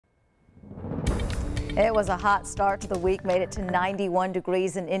It was a hot start to the week, made it to 91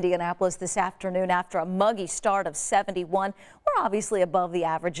 degrees in Indianapolis this afternoon after a muggy start of 71. We're obviously above the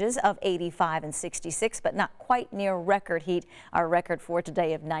averages of 85 and 66, but not quite near record heat. Our record for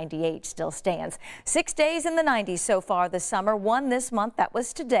today of 98 still stands. 6 days in the 90s so far this summer, 1 this month, that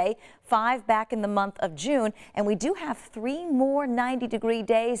was today, 5 back in the month of June, and we do have 3 more 90-degree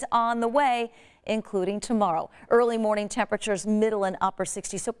days on the way, including tomorrow. Early morning temperatures middle and upper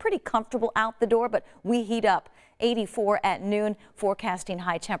 60s, so pretty comfortable out the door, but we heat up. 84 at noon, forecasting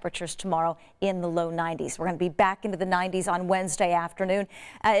high temperatures tomorrow in the low 90s. We're going to be back into the 90s on Wednesday afternoon.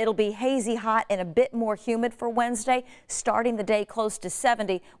 It'll be hazy hot and a bit more humid for Wednesday. Starting the day close to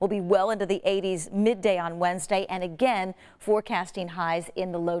 70, we'll be well into the 80s midday on Wednesday, and again forecasting highs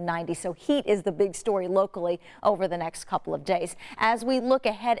in the low 90s. So heat is the big story locally over the next couple of days. As we look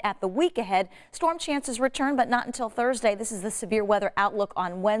ahead at the week ahead, storm chances return, but not until Thursday. This is the severe weather outlook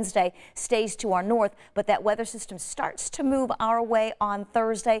on Wednesday. Stays to our north, but that weather system starts to move our way on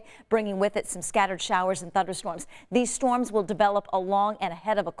Thursday, bringing with it some scattered showers and thunderstorms. These storms will develop along and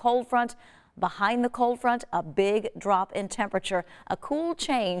ahead of a cold front. Behind the cold front, a big drop in temperature, a cool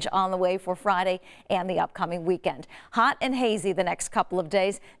change on the way for Friday and the upcoming weekend. Hot and hazy the next couple of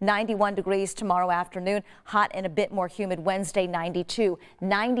days. 91 degrees tomorrow afternoon. Hot and a bit more humid Wednesday, 92.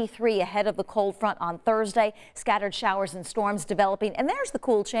 93 ahead of the cold front on Thursday. Scattered showers and storms developing. And there's the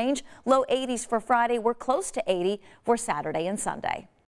cool change. Low 80s for Friday. We're close to 80 for Saturday and Sunday.